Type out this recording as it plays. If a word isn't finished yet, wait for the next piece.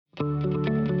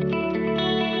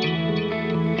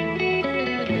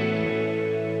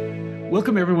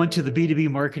Welcome, everyone, to the B2B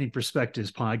Marketing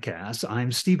Perspectives podcast.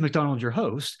 I'm Steve McDonald, your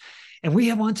host, and we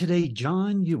have on today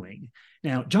John Ewing.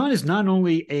 Now, John is not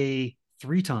only a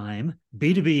three-time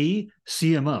B2B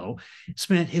CMO,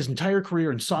 spent his entire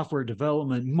career in software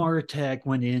development, MarTech,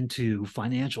 went into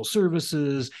financial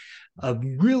services, a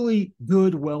really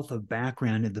good wealth of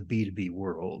background in the B2B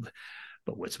world.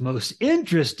 But what's most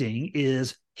interesting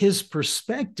is his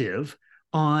perspective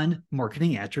on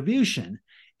marketing attribution.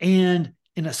 And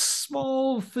in a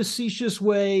small, facetious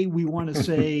way, we want to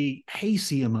say, hey,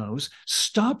 CMOs,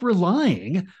 stop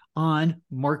relying on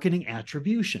marketing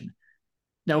attribution.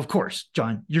 Now, of course,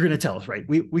 John, you're going to tell us, right?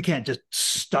 We can't just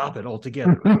stop it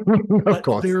altogether. Of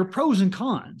course. There are pros and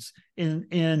cons,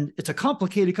 and it's a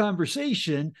complicated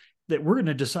conversation that we're going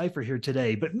to decipher here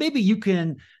today. But maybe you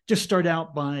can just start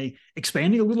out by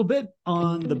expanding a little bit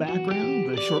on the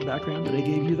background, the short background that I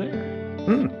gave you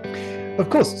there. Of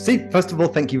course. Steve, first of all,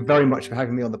 thank you very much for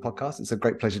having me on the podcast. It's a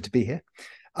great pleasure to be here.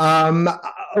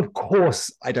 Of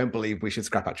course, I don't believe we should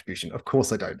scrap attribution. Of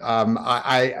course I don't.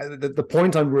 The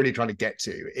point I'm really trying to get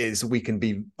to is we can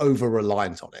be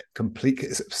over-reliant on it,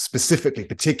 specifically,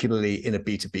 particularly in a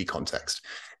B2B context.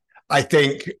 I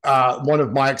think one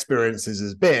of my experiences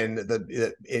has been that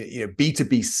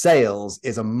B2B sales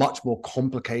is a much more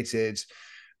complicated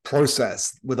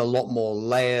process with a lot more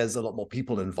layers, a lot more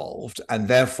people involved, and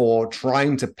therefore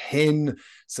trying to pin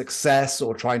success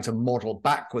or trying to model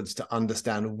backwards to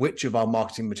understand which of our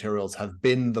marketing materials have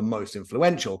been the most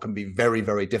influential can be very,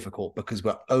 very difficult because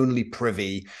we're only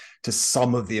privy to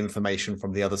some of the information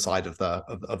from the other side of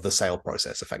the sale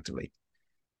process effectively.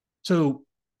 So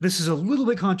this is a little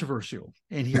bit controversial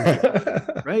in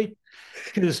here, right?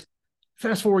 Because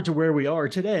fast forward to where we are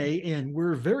today, and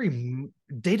we're very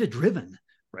data-driven,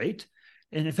 right?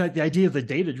 And in fact, the idea of the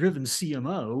data-driven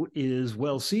CMO is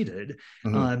well-seated.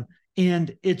 Mm-hmm.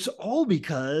 And it's all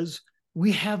because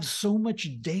we have so much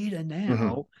data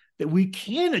now that we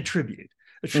can attribute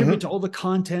to all the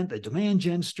content, the demand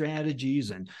gen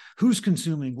strategies, and who's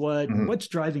consuming what, and what's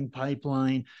driving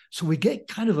pipeline. So we get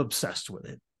kind of obsessed with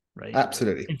it, right?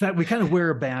 Absolutely. In fact, we kind of wear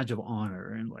a badge of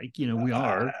honor, and we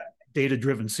are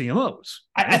data-driven CMOs.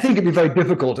 Right? I think it'd be very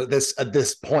difficult at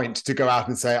this point to go out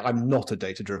and say, I'm not a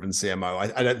data-driven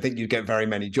CMO. I don't think you'd get very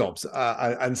many jobs.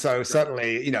 And so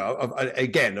certainly,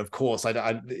 again, of course,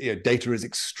 data is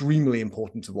extremely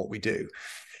important to what we do.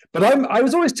 But I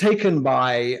was always taken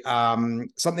by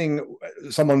something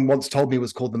someone once told me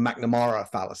was called the McNamara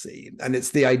fallacy. And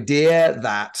it's the idea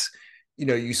that,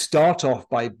 you start off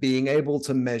by being able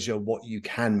to measure what you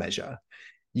can measure.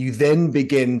 You then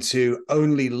begin to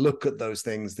only look at those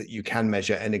things that you can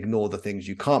measure and ignore the things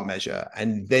you can't measure.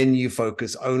 And then you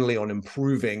focus only on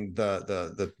improving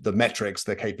the metrics,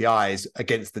 the KPIs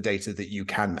against the data that you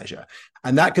can measure.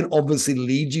 And that can obviously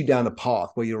lead you down a path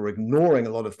where you're ignoring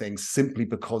a lot of things simply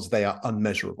because they are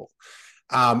unmeasurable.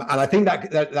 And I think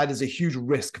that is a huge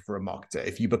risk for a marketer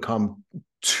if you become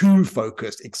too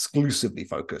exclusively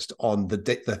focused on the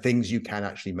things you can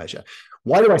actually measure.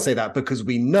 Why do I say that? Because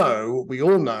we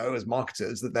all know as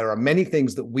marketers that there are many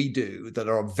things that we do that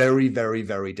are very, very,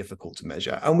 very difficult to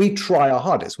measure. And we try our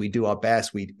hardest. We do our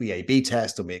best. We A/B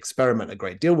test and we experiment a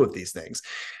great deal with these things.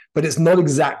 But it's not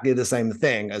exactly the same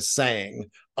thing as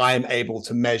saying, I am able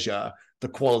to measure the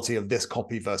quality of this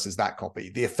copy versus that copy,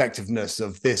 the effectiveness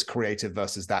of this creative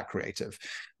versus that creative,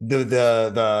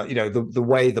 the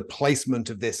way the placement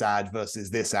of this ad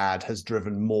versus this ad has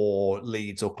driven more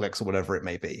leads or clicks or whatever it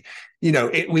may be.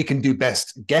 We can do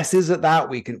best guesses at that.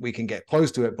 We can get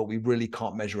close to it, but we really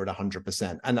can't measure it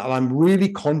 100%. And I'm really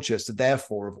conscious,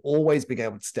 therefore, of always being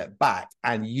able to step back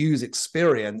and use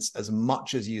experience as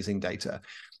much as using data.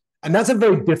 And that's a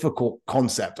very difficult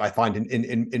concept, I find,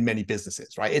 in many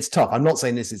businesses, right? It's tough. I'm not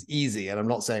saying this is easy, and I'm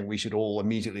not saying we should all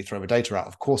immediately throw the data out.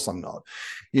 Of course I'm not.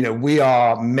 We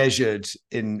are measured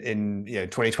in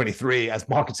 2023 as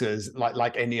marketers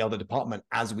like any other department,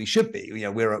 as we should be.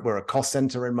 We're a cost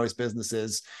center in most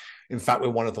businesses. In fact, we're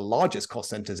one of the largest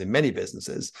cost centers in many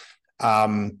businesses.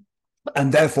 And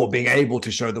therefore, being able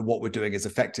to show that what we're doing is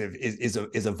effective is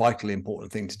a vitally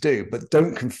important thing to do. But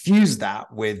don't confuse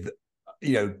that with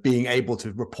being able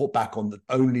to report back on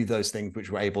only those things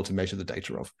which we're able to measure the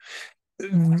data of.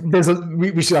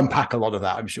 We should unpack a lot of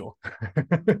that, I'm sure.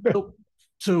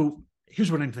 So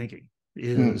here's what I'm thinking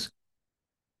is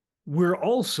we're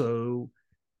also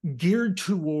geared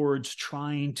towards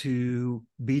trying to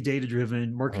be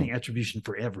data-driven, marketing attribution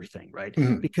for everything, right?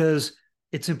 Because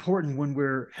it's important when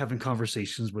we're having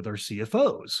conversations with our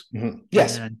CFOs.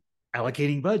 Yes. And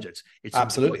allocating budgets. It's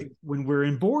Absolutely. when we're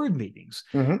in board meetings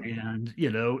Mm-hmm. and,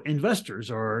 investors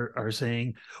are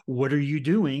saying, what are you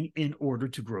doing in order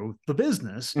to grow the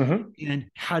business? Mm-hmm. And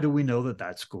how do we know that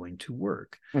that's going to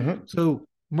work? Mm-hmm. So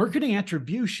marketing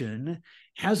attribution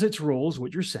has its roles,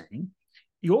 what you're saying.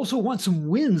 You also want some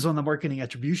wins on the marketing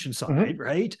attribution side, Mm-hmm.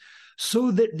 right?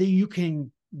 So that you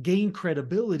can gain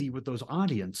credibility with those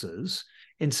audiences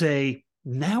and say,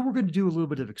 now we're going to do a little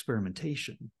bit of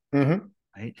experimentation. Mm-hmm.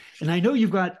 Right. And I know you've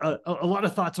got a lot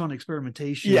of thoughts on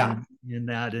experimentation Yeah. in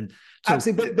that. And so,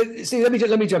 absolutely. But see,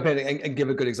 let me jump in and give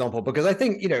a good example, because I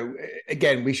think,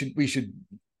 again, we should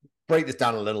break this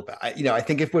down a little bit. I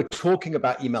think if we're talking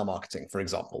about email marketing, for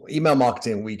example,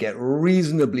 we get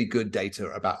reasonably good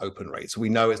data about open rates. We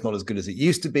know it's not as good as it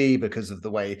used to be because of the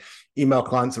way email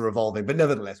clients are evolving, but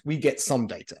nevertheless, we get some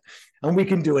data. And we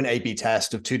can do an A/B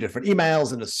test of two different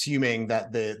emails, and assuming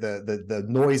that the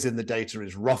noise in the data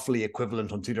is roughly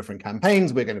equivalent on two different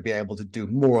campaigns, we're going to be able to do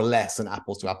more or less an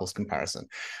apples to apples comparison.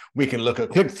 We can look at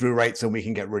click-through rates, and we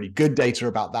can get really good data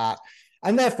about that.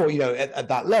 And therefore, at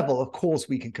that level, of course,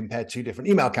 we can compare two different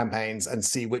email campaigns and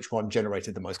see which one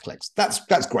generated the most clicks.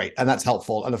 That's great, and that's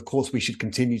helpful. And of course, we should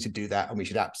continue to do that, and we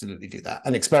should absolutely do that.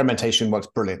 And experimentation works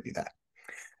brilliantly there.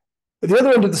 At the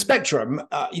other end of the spectrum,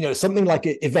 something like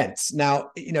events. Now,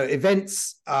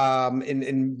 events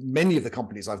in many of the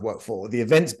companies I've worked for, the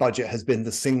events budget has been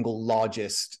the single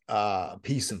largest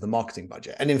piece of the marketing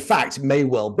budget, and in fact, may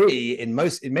well be in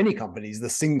many companies the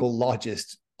single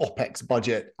largest OpEx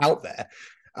budget out there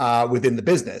within the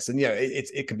business. And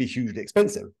it can be hugely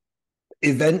expensive.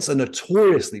 Events are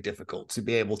notoriously difficult to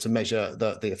be able to measure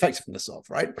the effectiveness of,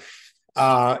 right?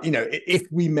 If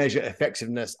we measure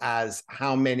effectiveness as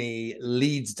how many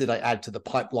leads did I add to the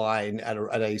pipeline at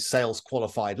a sales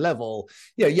qualified level,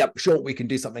 sure, we can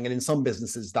do something. And in some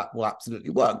businesses that will absolutely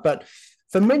work. But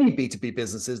for many B2B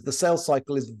businesses, the sales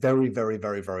cycle is very, very,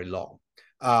 very, very long.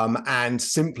 And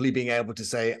simply being able to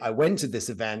say, I went to this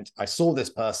event, I saw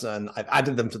this person, I've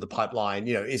added them to the pipeline,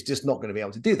 it's just not going to be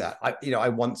able to do that. I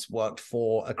once worked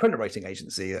for a credit rating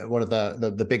agency, one of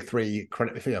the big three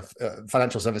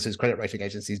financial services credit rating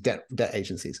agencies, debt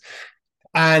agencies.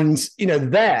 And,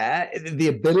 there, the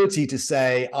ability to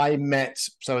say, I met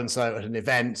so-and-so at an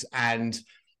event, and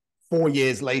 4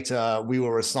 years later, we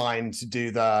were assigned to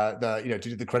do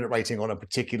the credit rating on a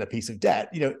particular piece of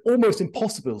debt. Almost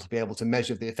impossible to be able to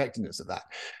measure the effectiveness of that.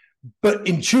 But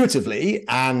intuitively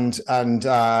and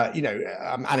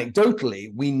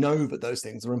anecdotally, we know that those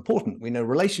things are important. We know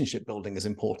relationship building is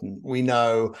important. We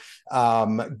know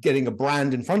getting a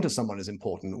brand in front of someone is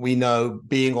important. We know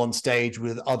being on stage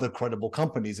with other credible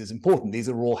companies is important. These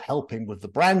are all helping with the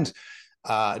brand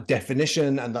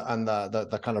definition and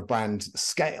the kind of brand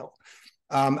scale.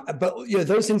 But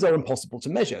those things are impossible to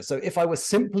measure. So if I were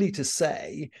simply to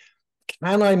say,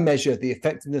 can I measure the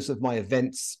effectiveness of my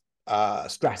events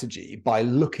strategy by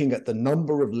looking at the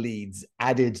number of leads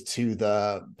added to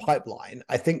the pipeline,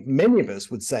 I think many of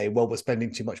us would say, well, we're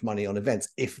spending too much money on events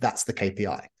if that's the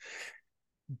KPI.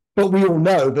 But we all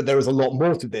know that there is a lot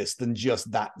more to this than just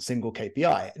that single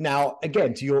KPI. Now,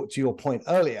 again, to your point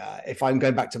earlier, if I'm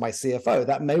going back to my CFO,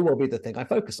 that may well be the thing I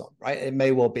focus on, right? It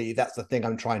may well be that's the thing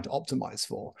I'm trying to optimize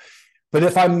for. But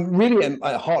if I'm really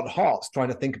at heart of hearts trying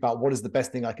to think about what is the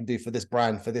best thing I can do for this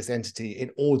brand, for this entity,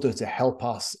 in order to help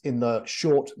us in the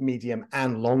short, medium,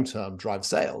 and long term drive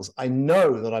sales, I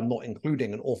know that I'm not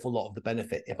including an awful lot of the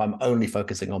benefit if I'm only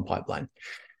focusing on pipeline.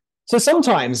 So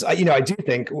sometimes, I do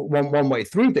think one way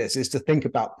through this is to think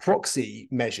about proxy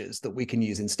measures that we can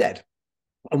use instead.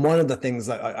 And one of the things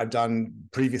that I've done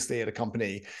previously at a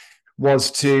company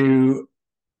was to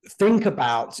think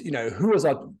about, who is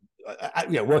our,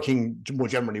 working more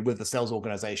generally with the sales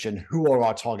organization, who are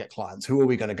our target clients? Who are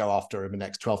we going to go after in the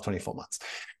next 12, 24 months?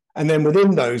 And then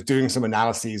within those, doing some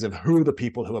analyses of who are the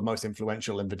people who are most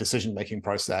influential in the decision-making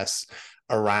process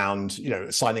around,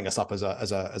 signing us up as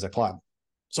a client.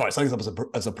 Signing us up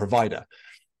as a provider.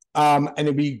 And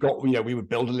then we would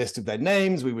build a list of their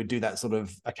names. We would do that sort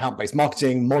of account-based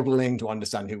marketing modeling to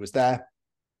understand who was there.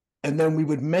 And then we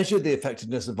would measure the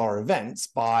effectiveness of our events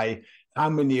by how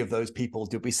many of those people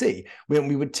did we see?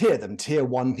 We would tier them. Tier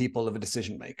 1 people are the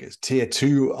decision makers. Tier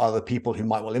 2 are the people who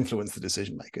might well influence the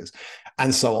decision makers,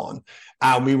 and so on.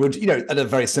 And we would, at a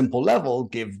very simple level,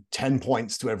 give 10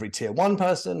 points to every tier 1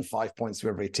 person, 5 points to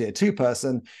every tier 2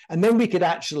 person. And then we could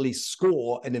actually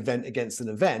score an event against an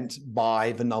event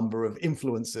by the number of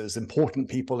influencers, important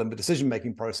people in the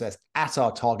decision-making process at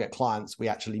our target clients we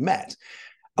actually met.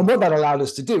 And what that allowed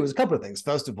us to do was a couple of things.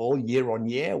 First of all, year on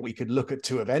year, we could look at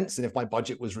 2 events. And if my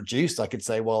budget was reduced, I could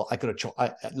say, well,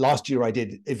 last year I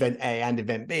did event A and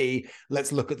event B.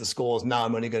 Let's look at the scores. Now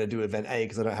I'm only going to do event A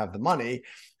because I don't have the money.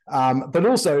 But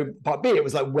also part B, it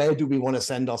was like, where do we want to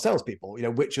send our salespeople?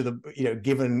 Which are the,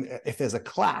 given if there's a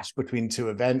clash between 2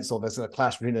 events, or there's a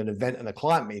clash between an event and a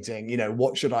client meeting,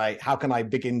 how can I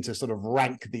begin to sort of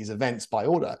rank these events by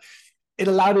order? It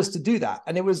allowed us to do that.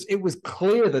 And it was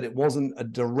clear that it wasn't a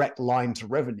direct line to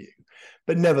revenue.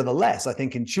 But nevertheless, I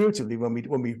think intuitively,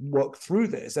 when we worked through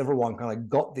this, everyone kind of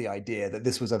got the idea that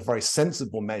this was a very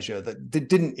sensible measure that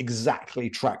didn't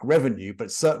exactly track revenue,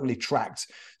 but certainly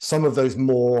tracked some of those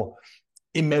more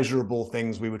immeasurable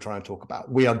things we were trying to talk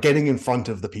about. We are getting in front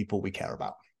of the people we care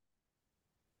about.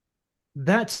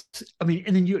 And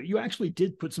then you actually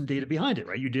did put some data behind it,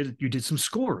 right? You did some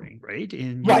scoring, right?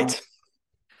 Right.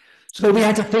 So we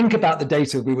had to think about the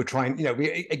data we were trying,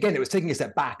 it was taking a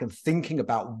step back and thinking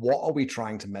about what are we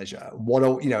trying to measure?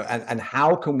 And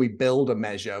how can we build a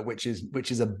measure which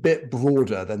is a bit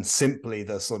broader than simply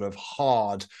the sort of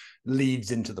hard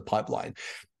leads into the pipeline.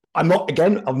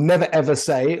 I'll never ever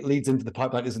say leads into the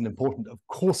pipeline isn't important. Of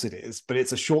course it is, but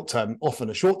it's often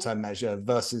a short-term measure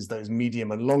versus those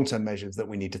medium and long-term measures that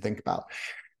we need to think about.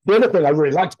 The other thing I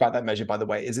really liked about that measure, by the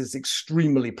way, is it's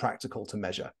extremely practical to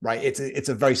measure, right? It's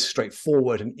a very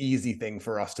straightforward and easy thing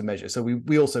for us to measure. So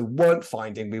we also weren't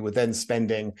finding we were then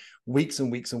spending weeks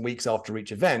and weeks and weeks after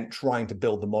each event trying to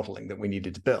build the modeling that we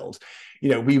needed to build.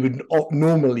 We would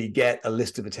normally get a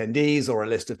list of attendees or a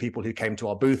list of people who came to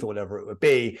our booth or whatever it would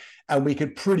be, and we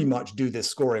could pretty much do this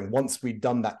scoring. Once we'd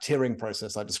done that tiering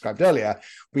process I described earlier,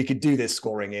 we could do this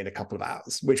scoring in a couple of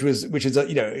hours, which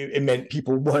it meant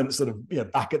people weren't sort of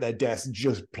back at their desk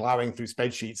just plowing through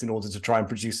spreadsheets in order to try and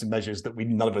produce some measures that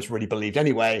none of us really believed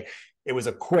anyway. It was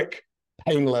a quick,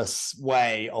 painless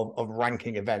way of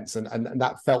ranking events, and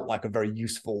that felt like a very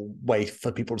useful way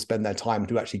for people to spend their time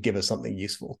to actually give us something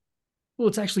useful. Well,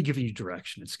 it's actually giving you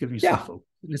direction. It's giving you some focus.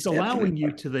 It's allowing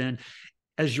you to then,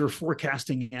 as you're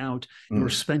forecasting out your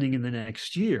spending in the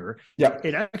next year,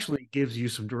 it actually gives you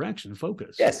some direction,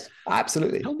 focus. Yes,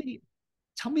 absolutely.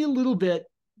 Tell me a little bit,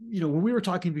 when we were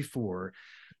talking before,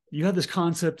 you had this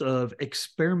concept of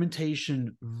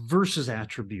experimentation versus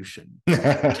attribution.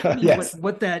 Tell me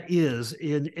what that is.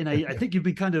 And I think you've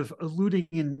been kind of alluding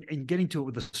and getting to it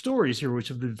with the stories here, which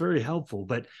have been very helpful.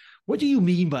 But what do you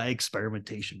mean by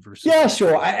experimentation versus? Yeah,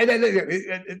 sure.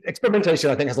 Experimentation,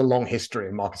 I think, has a long history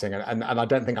in marketing, and I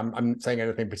don't think I'm saying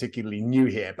anything particularly new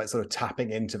here, but sort of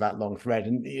tapping into that long thread.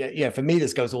 And for me,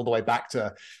 this goes all the way back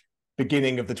to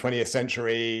beginning of the 20th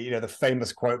century, the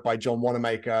famous quote by John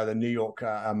Wanamaker, the New York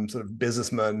sort of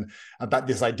businessman, about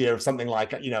this idea of something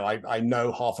like, I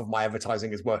know half of my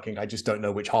advertising is working, I just don't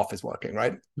know which half is working,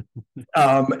 right?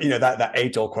 That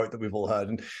age-old quote that we've all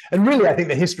heard. And really, I think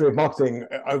the history of marketing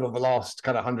over the last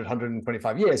kind of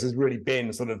 125 years has really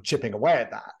been sort of chipping away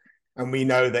at that. And we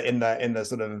know that in the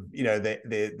sort of,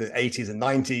 the 80s and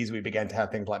 90s, we began to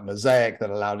have things like Mosaic that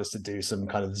allowed us to do some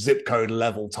kind of zip code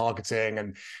level targeting.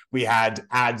 And we had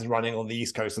ads running on the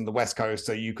East Coast and the West Coast,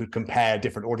 so you could compare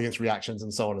different audience reactions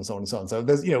and so on and so on and so on. So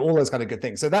there's, all those kind of good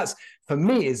things. So that's, for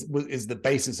me, is the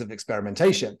basis of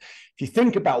experimentation. If you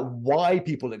think about why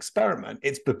people experiment,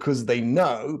 it's because they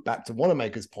know, back to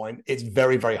Wanamaker's point, it's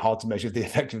very, very hard to measure the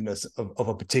effectiveness of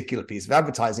a particular piece of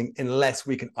advertising unless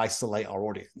we can isolate our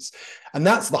audience. And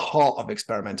that's the heart of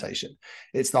experimentation.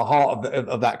 It's the heart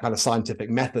of that kind of scientific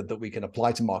method that we can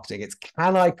apply to marketing. It's,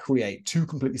 can I create 2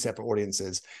 completely separate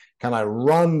audiences? Can I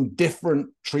run different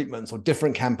treatments or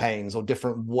different campaigns or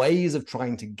different ways of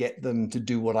trying to get them to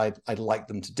do what I'd like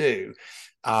them to do,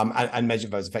 and measure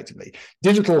those effectively?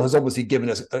 Digital has obviously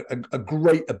given us a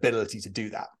great ability to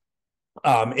do that.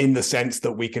 In the sense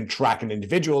that we can track an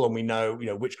individual and we know,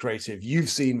 which creative you've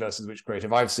seen versus which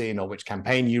creative I've seen, or which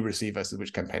campaign you received versus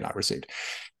which campaign I received.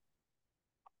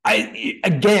 One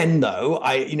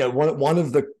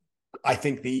of the, I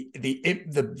think the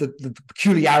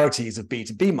peculiarities of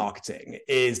B2B marketing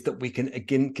is that we can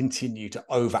again continue to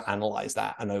overanalyze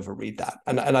that and overread that.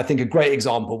 And I think a great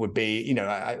example would be,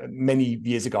 many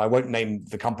years ago, I won't name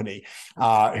the company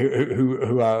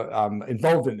who are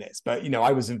involved in this, but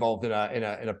I was involved in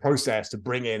a process to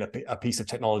bring in a piece of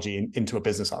technology into a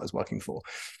business I was working for,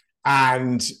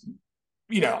 and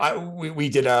we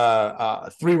did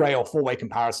a 3-way or 4-way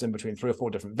comparison between 3 or 4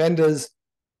 different vendors.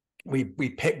 We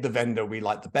picked the vendor we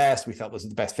liked the best, we felt was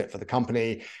the best fit for the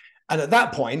company. And at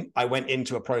that point, I went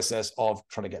into a process of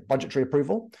trying to get budgetary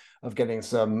approval, of getting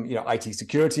some, IT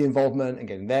security involvement and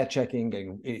getting their checking,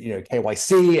 getting,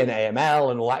 KYC and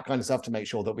AML and all that kind of stuff to make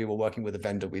sure that we were working with a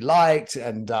vendor we liked.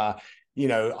 And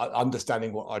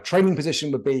understanding what our training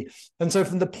position would be. And so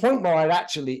from the point where I'd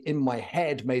actually in my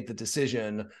head made the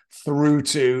decision through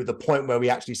to the point where we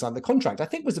actually signed the contract, I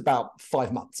think was about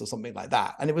 5 months or something like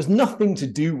that. And it was nothing to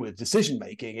do with decision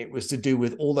making. It was to do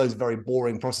with all those very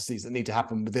boring processes that need to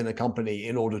happen within a company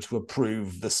in order to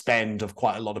approve the spend of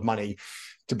quite a lot of money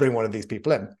to bring one of these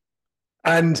people in.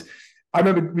 And I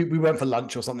remember we went for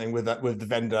lunch or something with the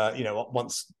vendor,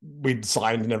 once we'd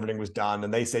signed and everything was done.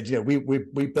 And they said,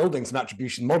 we're building some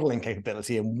attribution modeling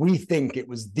capability. And we think it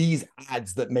was these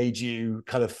ads that made you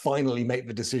kind of finally make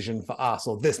the decision for us,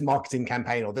 or this marketing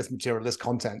campaign, or this material, this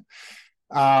content.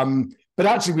 But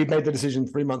actually, we'd made the decision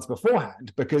 3 months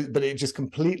beforehand, but it just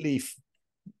completely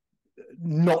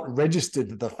not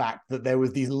registered the fact that there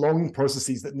was these long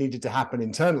processes that needed to happen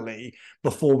internally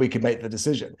before we could make the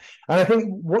decision. And I think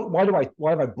why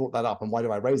have I brought that up, and why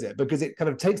do I raise it? Because it kind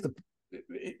of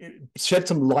it sheds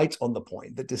some light on the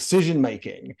point that decision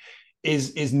making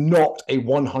is not a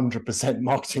 100%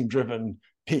 marketing driven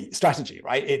strategy,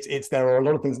 right? There are a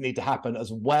lot of things that need to happen,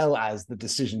 as well as the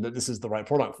decision that this is the right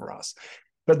product for us.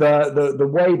 But the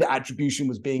way that attribution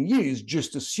was being used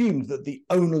just assumed that the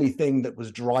only thing that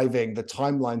was driving the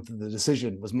timeline for the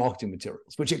decision was marketing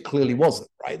materials, which it clearly wasn't,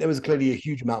 right? There was clearly a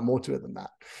huge amount more to it than that.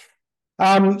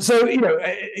 So,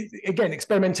 again,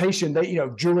 experimentation,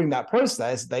 during that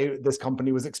process, this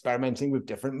company was experimenting with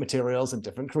different materials and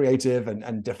different creative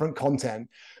and different content.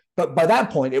 But by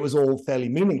that point, it was all fairly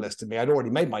meaningless to me. I'd already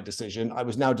made my decision. I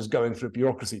was now just going through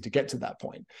bureaucracy to get to that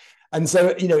point. And so,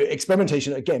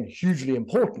 experimentation, again, hugely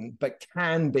important, but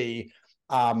can be,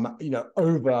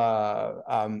 over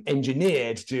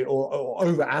engineered to or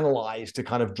over analyzed to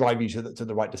kind of drive you to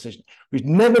the right decision, which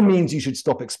never means you should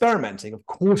stop experimenting. Of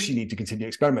course, you need to continue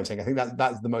experimenting. I think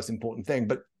that's the most important thing.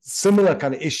 But similar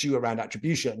kind of issue around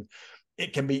attribution,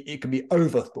 it can be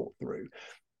overthought through.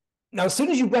 Now, as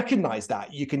soon as you recognize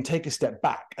that, you can take a step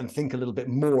back and think a little bit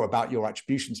more about your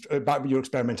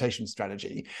experimentation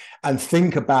strategy, and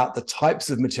think about the types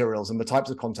of materials and the types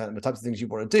of content and the types of things you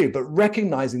want to do, but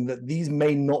recognizing that these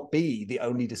may not be the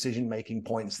only decision-making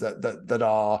points that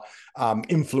are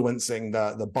influencing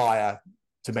the buyer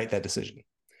to make their decision.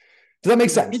 Does that make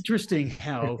sense? Interesting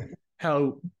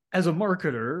how as a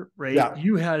marketer, right? Yeah.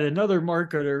 You had another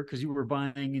marketer, because you were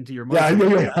buying into your market,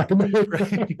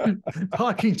 right?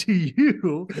 Talking to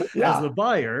you as the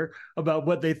buyer about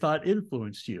what they thought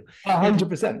influenced you.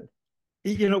 100%.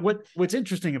 What's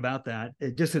interesting about that,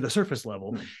 just at a surface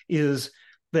level, is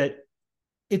that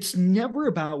it's never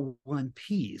about one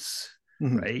piece,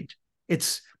 right?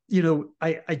 It's,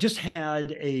 I just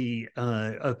had a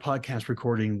podcast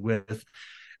recording with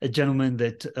a gentleman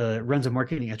that runs a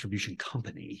marketing attribution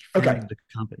company, the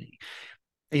company.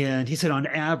 And he said on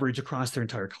average across their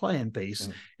entire client base,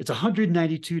 it's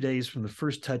 192 days from the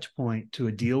first touch point to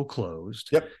a deal closed,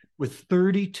 with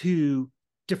 32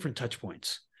 different touch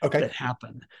points that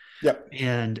happen.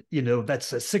 And,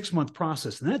 that's a 6-month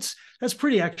process. And that's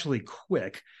pretty actually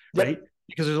quick, right?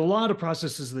 Because there's a lot of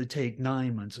processes that take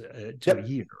 9 months to a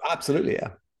year. Absolutely,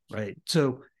 yeah. Right.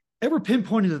 So ever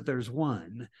pinpointed that there's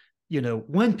one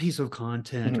piece of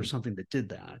content or something that did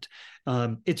that.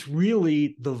 It's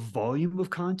really the volume of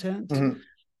content.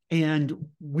 And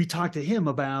we talked to him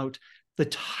about the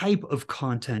type of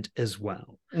content as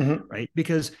well, right?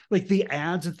 Because like the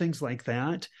ads and things like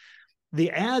that, the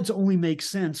ads only make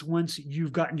sense once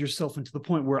you've gotten yourself into the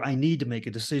point where I need to make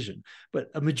a decision. But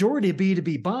a majority of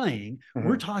B2B buying,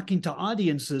 we're talking to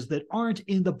audiences that aren't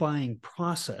in the buying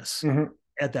process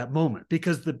at that moment,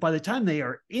 because by the time they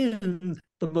are in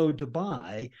the mode to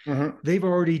buy, they've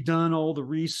already done all the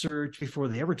research before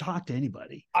they ever talk to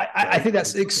anybody. I think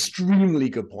that's an extremely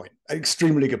good point.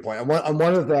 Extremely good point. And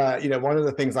one of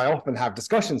the things I often have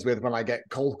discussions with when I get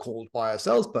cold called by a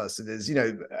salesperson is,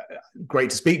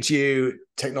 great to speak to you.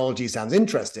 Technology sounds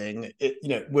interesting.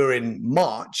 We're in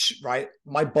March, right?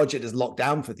 My budget is locked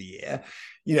down for the year.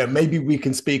 Maybe we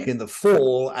can speak in the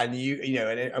fall, and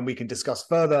and we can discuss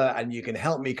further, and you can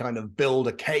help me kind of build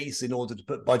a case in order to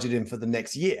put budget in for the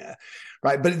next year,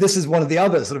 right? But this is one of the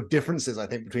other sort of differences, I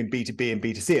think, between B2B and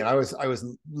B2C. And I always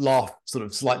laugh sort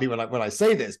of slightly when I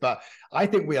say this, but I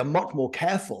think we are much more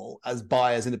careful as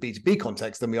buyers in a B2B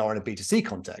context than we are in a B2C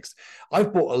context.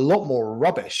 I've bought a lot more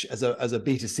rubbish as a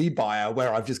B2C buyer,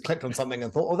 where I've just clicked on something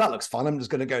and thought, oh, that looks fun, I'm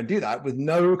just going to go and do that, with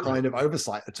no kind of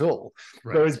oversight at all.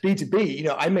 Right. Whereas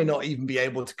B2B, I may not even be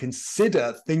able to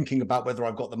consider thinking about whether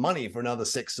I've got the money for another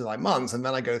 6 to 9 months. And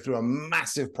then I go through a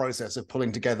massive process of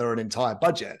pulling together an entire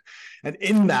budget. And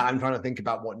in that, I'm trying to think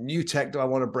about what new tech do I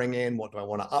want to bring in? What do I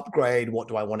want to upgrade? What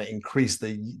do I want to increase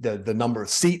the number of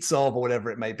seats of, or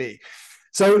whatever it may be?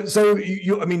 So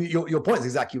I mean, your point is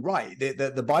exactly right.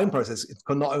 The buying process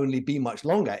can not only be much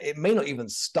longer, it may not even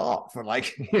start for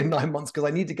like 9 months because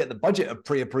I need to get the budget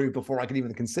pre-approved before I can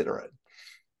even consider it.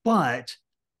 But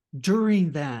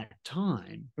during that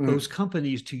time, those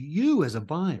companies to you as a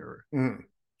buyer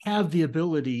have the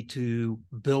ability to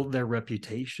build their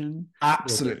reputation,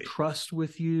 absolutely, build their trust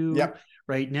with you. Yep.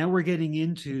 Right now, we're getting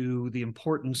into the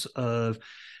importance of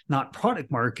not product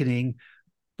marketing,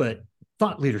 but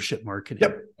thought leadership marketing.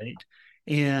 Yep. Right.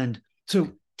 And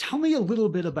so tell me a little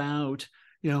bit about,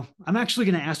 I'm actually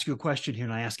going to ask you a question here,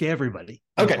 and I ask everybody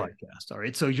on the podcast. All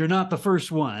right. So you're not the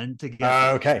first one to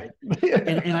get okay. Right?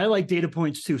 and I like data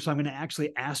points too. So I'm going to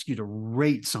actually ask you to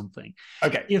rate something.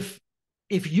 Okay.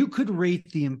 If you could rate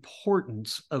the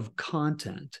importance of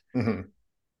content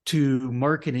to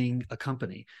marketing a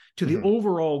company, to the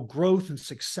overall growth and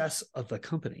success of the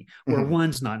company, where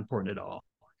one's not important at all,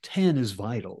 10 is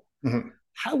vital.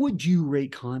 How would you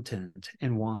rate content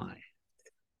and why?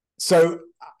 So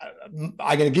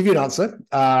I'm going to give you an answer.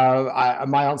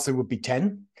 My answer would be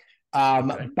 10.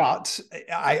 But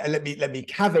let me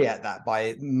caveat that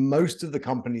by most of the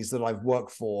companies that I've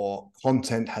worked for,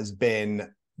 content has been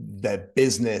their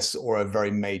business or a very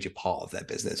major part of their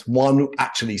business. One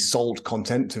actually sold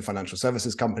content to financial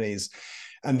services companies,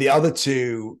 and the other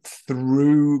two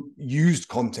used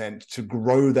content to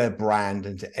grow their brand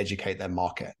and to educate their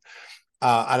market.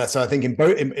 And so I think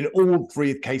in all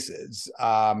three cases,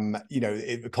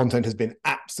 content has been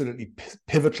absolutely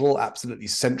pivotal, absolutely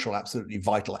central, absolutely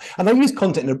vital. And I use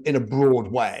content in a broad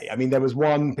way. I mean, there was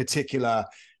one particular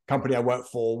company I worked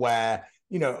for where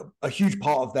a huge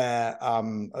part of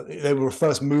they were a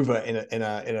first mover in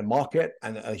a market,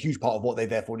 and a huge part of what they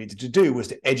therefore needed to do was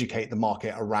to educate the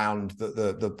market around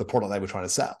the product they were trying to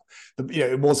sell.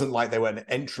 It wasn't like they were an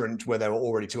entrant where there were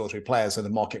already 2 or 3 players, so the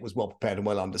market was well prepared and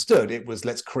well understood. It was,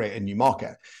 let's create a new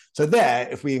market. So there,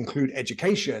 if we include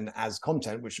education as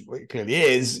content, which it clearly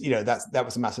is, that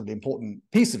was a massively important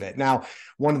piece of it. Now,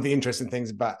 one of the interesting things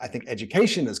about, I think,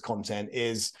 education as content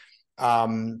is,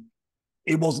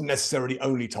 it wasn't necessarily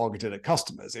only targeted at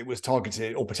customers. It was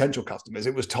targeted, or potential customers.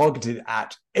 It was targeted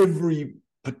at every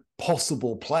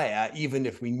possible player, even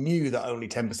if we knew that only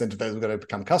 10% of those were going to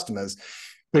become customers,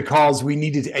 because we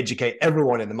needed to educate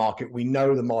everyone in the market. We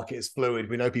know the market is fluid.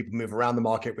 We know people move around the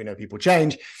market. We know people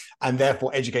change. And therefore,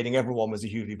 educating everyone was a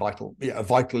hugely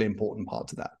vitally important part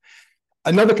to that.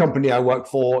 Another company I worked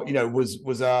for, was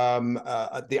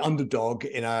the underdog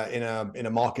in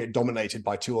a market dominated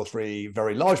by 2 or 3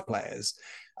 very large players,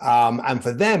 and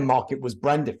for them, market was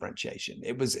brand differentiation.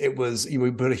 It was we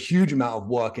put a huge amount of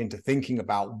work into thinking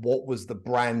about what was the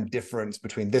brand difference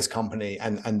between this company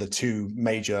and the 2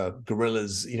 major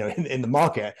gorillas, in the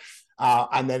market.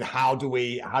 And then how do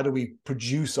we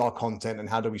produce our content, and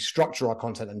how do we structure our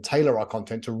content and tailor our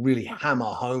content to really hammer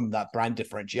home that brand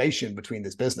differentiation between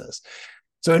this business?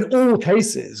 So in all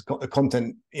cases,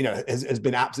 content, has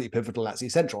been absolutely pivotal. That's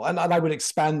essential, and I would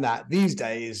expand that these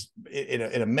days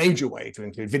in a major way to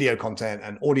include video content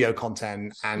and audio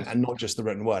content, and not just the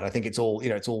written word. I think it's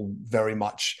all very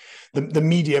much the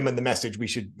medium and the message we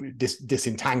should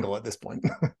disentangle at this point.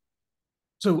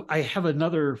 So I have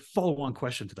another follow-on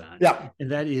question to that. Yeah.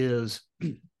 And that is,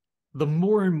 the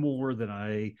more and more that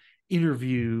I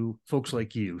interview folks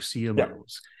like you,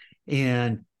 CMOs,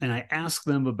 and I ask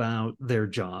them about their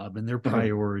job and their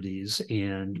priorities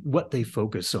and what they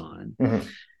focus on,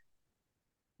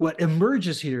 what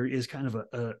emerges here is kind of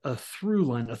a through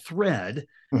line, a thread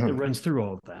that runs through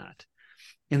all of that.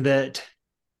 And that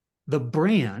the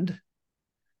brand,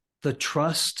 the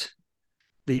trust,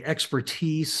 the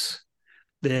expertise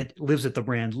that lives at the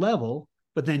brand level,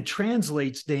 but then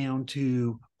translates down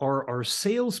to our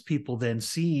salespeople then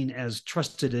seen as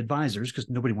trusted advisors, because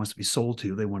nobody wants to be sold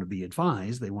to. They want to be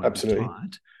advised. They want to be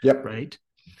taught. Yep. Right.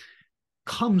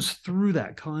 Comes through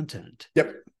that content.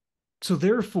 Yep. So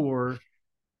therefore,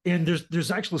 and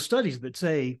there's actual studies that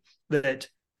say that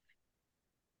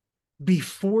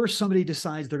before somebody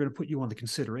decides they're going to put you on the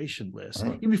consideration list,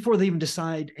 even before they even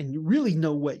decide and really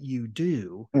know what you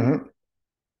do,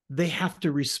 they have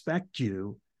to respect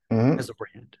you as a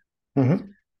brand.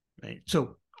 Right.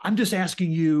 So I'm just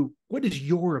asking you, what is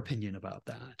your opinion about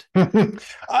that?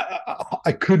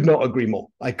 I could not agree more.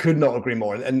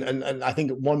 And I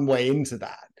think one way into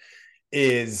that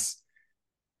is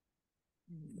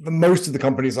most of the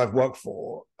companies I've worked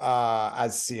for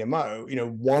as CMO,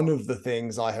 one of the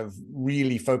things I have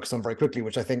really focused on very quickly,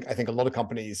 which I think a lot of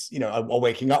companies, are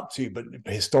waking up to, but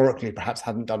historically perhaps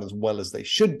hadn't done as well as they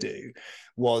should do,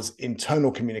 was internal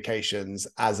communications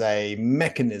as a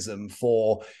mechanism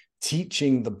for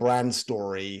teaching the brand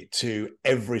story to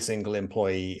every single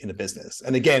employee in a business.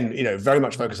 And again, very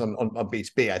much focused on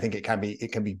B2B. I think it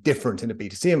can be different in a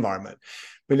B2C environment.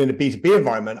 But in a B2B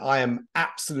environment, I am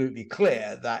absolutely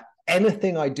clear that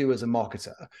anything I do as a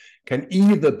marketer can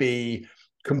either be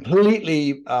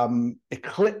completely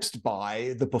eclipsed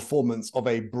by the performance of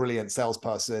a brilliant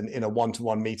salesperson in a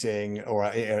one-to-one meeting or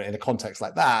in a context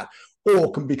like that,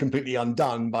 or can be completely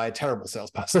undone by a terrible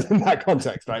salesperson in that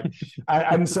context, right?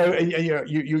 and so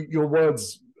your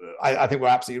words, I think, were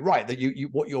absolutely right. That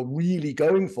what you're really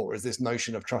going for is this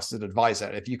notion of trusted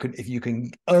advisor. If you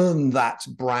can earn that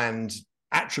brand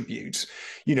attribute,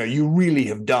 you really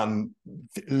have done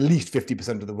at least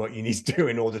 50% of the work you need to do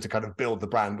in order to kind of build the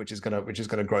brand, which is going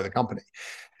to grow the company.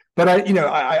 But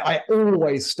I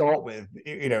always start with,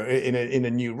 in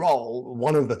a new role,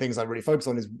 one of the things I really focus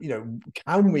on is,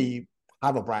 can we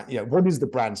have a brand? What is the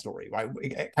brand story, right?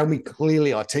 Can we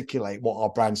clearly articulate what our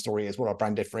brand story is, what our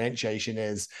brand differentiation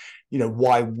is,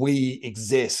 why we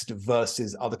exist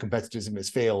versus other competitors in this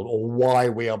field, or why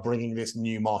we are bringing this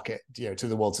new market, to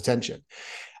the world's attention.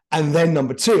 And then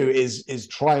number two is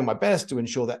trying my best to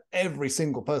ensure that every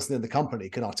single person in the company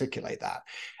can articulate that.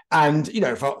 And,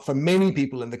 for many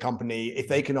people in the company, if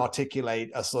they can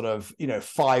articulate a sort of,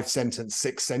 5-sentence,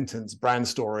 6-sentence brand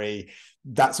story,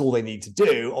 that's all they need to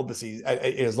do. Obviously,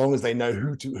 as long as they know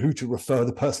who to refer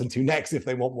the person to next if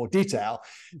they want more detail.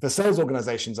 For sales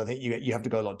organizations, I think you have to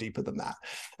go a lot deeper than that.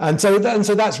 And so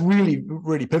that's really,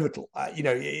 really pivotal.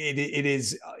 It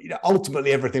is,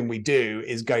 ultimately everything we do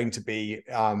is going to be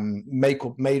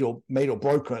made or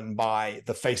broken by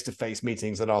the face-to-face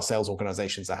meetings that our sales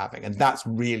organizations are having. And that's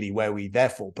really where we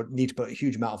therefore need to put a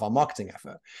huge amount of our marketing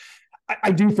effort.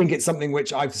 I do think it's something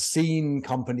which I've seen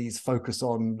companies focus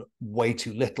on way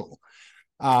too little.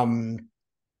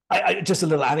 Just a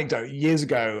little anecdote.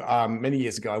 Many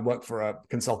years ago, I worked for a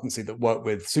consultancy that worked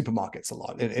with supermarkets a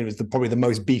lot. It was probably the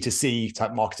most B2C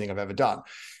type marketing I've ever done.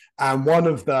 And one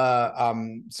of the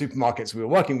supermarkets we were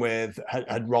working with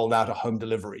had rolled out a home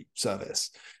delivery service.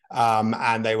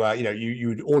 And they were, you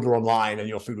would order online and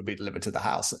your food would be delivered to the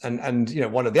house. And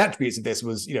one of the attributes of this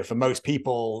was, for most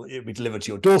people, it would be delivered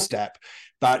to your doorstep.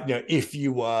 But, if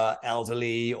you were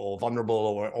elderly or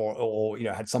vulnerable or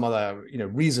had some other,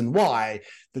 reason why,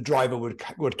 the driver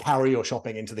would carry your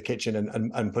shopping into the kitchen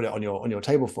and put it on your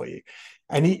table for you.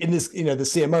 And the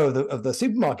CMO of the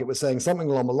supermarket was saying something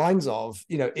along the lines of,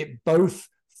 it both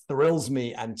thrills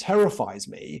me and terrifies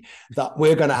me that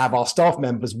we're going to have our staff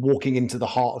members walking into the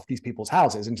heart of these people's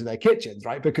houses, into their kitchens,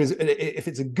 right? Because if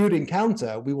it's a good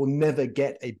encounter, we will never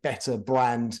get a better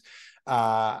brand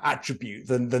attribute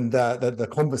than the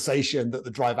conversation that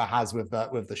the driver has with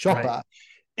the shopper. Right.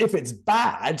 If it's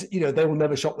bad, they will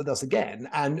never shop with us again.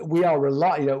 And we are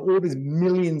relying, all these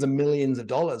millions and millions of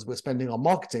dollars we're spending on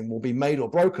marketing will be made or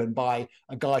broken by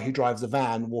a guy who drives a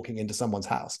van walking into someone's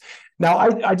house. Now,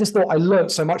 I just thought I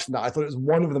learned so much from that. I thought it was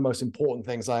one of the most important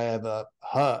things I ever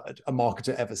heard a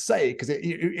marketer ever say, because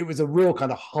it was a real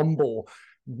kind of humble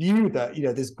view that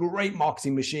this great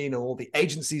marketing machine and all the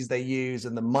agencies they use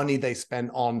and the money they spend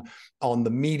on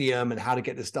the medium and how to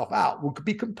get this stuff out will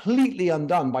be completely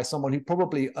undone by someone who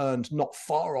probably earned not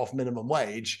far off minimum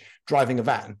wage driving a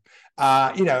van.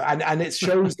 And it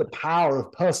shows the power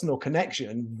of personal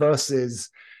connection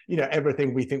versus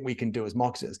everything we think we can do as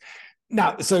marketers.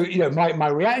 Now, so, my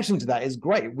reaction to that is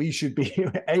great. We should be,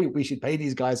 we should pay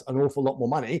these guys an awful lot more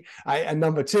money. And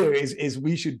number two is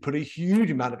we should put a huge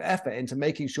amount of effort into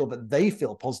making sure that they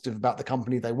feel positive about the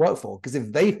company they work for. Because if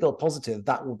they feel positive,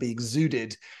 that will be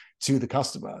exuded to the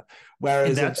customer.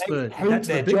 Whereas that's the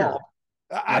bigger job,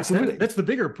 absolutely. That's the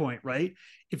bigger point, right?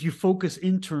 If you focus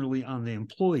internally on the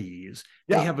employees,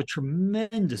 they have a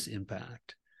tremendous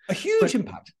impact. A huge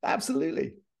impact.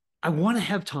 Absolutely. I want to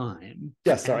have time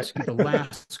to ask you the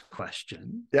last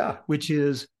question, which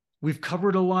is, we've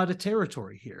covered a lot of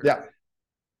territory here. Yeah.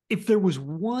 If there was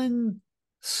one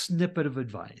snippet of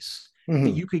advice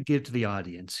that you could give to the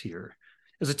audience here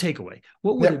as a takeaway,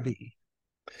 what would it be?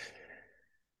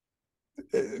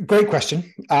 Great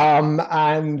question. And,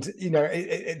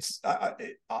 it's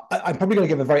I'm probably going to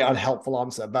give a very unhelpful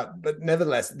answer, but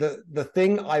nevertheless, the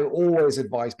thing I always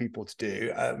advise people to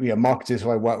do, marketers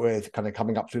who I work with kind of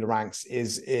coming up through the ranks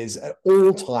is at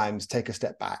all times take a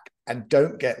step back and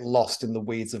don't get lost in the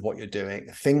weeds of what you're doing.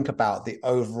 Think about the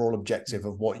overall objective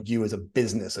of what you as a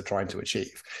business are trying to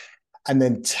achieve. And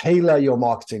then tailor your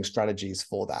marketing strategies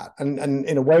for that. And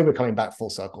in a way, we're coming back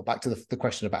full circle, back to the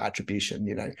question about attribution,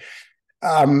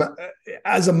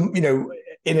 as a,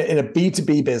 in a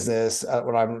B2B business,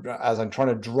 as I'm trying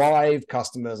to drive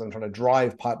customers, I'm trying to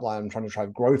drive pipeline, I'm trying to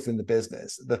drive growth in the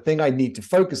business, the thing I need to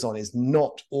focus on is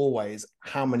not always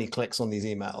how many clicks on these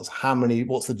emails,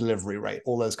 what's the delivery rate,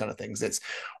 all those kind of things. It's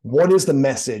what is the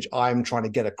message I'm trying to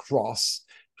get across?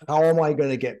 How am I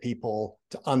going to get people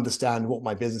to understand what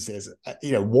my business is?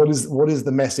 What is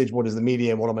the message? What is the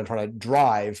medium? What am I trying to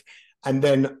drive? And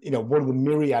then, what are the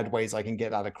myriad ways I can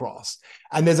get that across?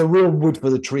 And there's a real wood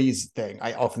for the trees thing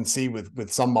I often see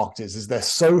with some marketers, is they're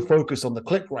so focused on the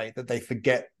click rate that they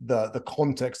forget the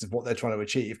context of what they're trying to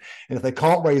achieve. And if they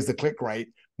can't raise the click rate,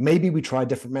 maybe we try a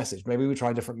different message. Maybe we try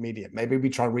a different medium. Maybe we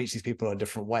try and reach these people in a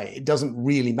different way. It doesn't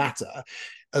really matter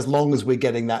as long as we're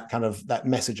getting that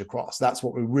message across. That's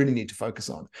what we really need to focus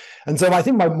on. And so I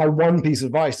think my one piece of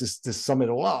advice to sum it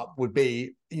all up would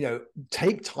be,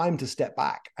 take time to step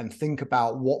back and think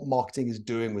about what marketing is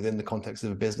doing within the context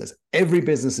of a business. Every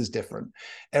business is different.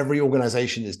 Every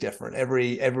organization is different.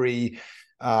 Every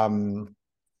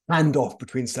handoff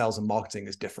between sales and marketing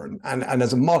is different. And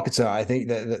as a marketer, I think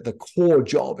that the core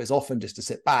job is often just to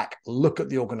sit back, look at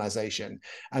the organization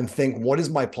and think, what is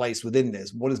my place within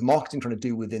this? What is marketing trying to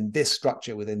do within this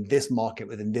structure, within this market,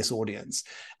 within this audience?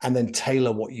 And then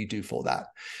tailor what you do for that.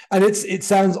 And it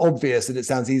sounds obvious and it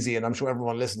sounds easy. And I'm sure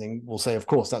everyone listening will say, of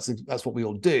course, that's what we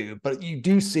all do. But you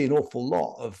do see an awful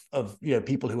lot of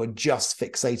people who are just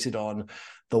fixated on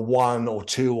the 1 or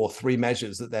 2 or 3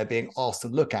 measures that they're being asked to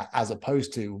look at, as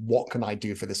opposed to what can I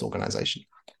do for this organization?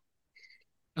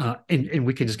 And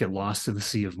we can just get lost in the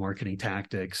sea of marketing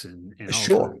tactics and all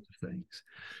sorts of things.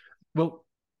 Well,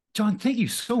 John, thank you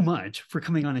so much for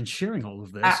coming on and sharing all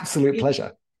of this. Absolute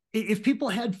pleasure. If people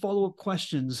had follow-up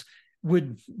questions,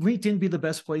 would LinkedIn be the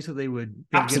best place that they would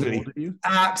get a hold of you?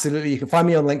 Absolutely. You can find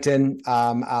me on LinkedIn.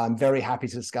 I'm very happy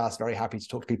to discuss, very happy to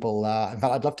talk to people. In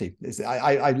fact, I'd love to.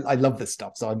 I love this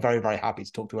stuff. So I'm very, very happy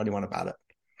to talk to anyone about it.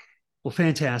 Well,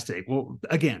 fantastic. Well,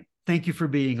 again, thank you for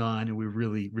being on, and we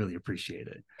really, really appreciate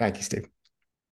it. Thank you, Steve.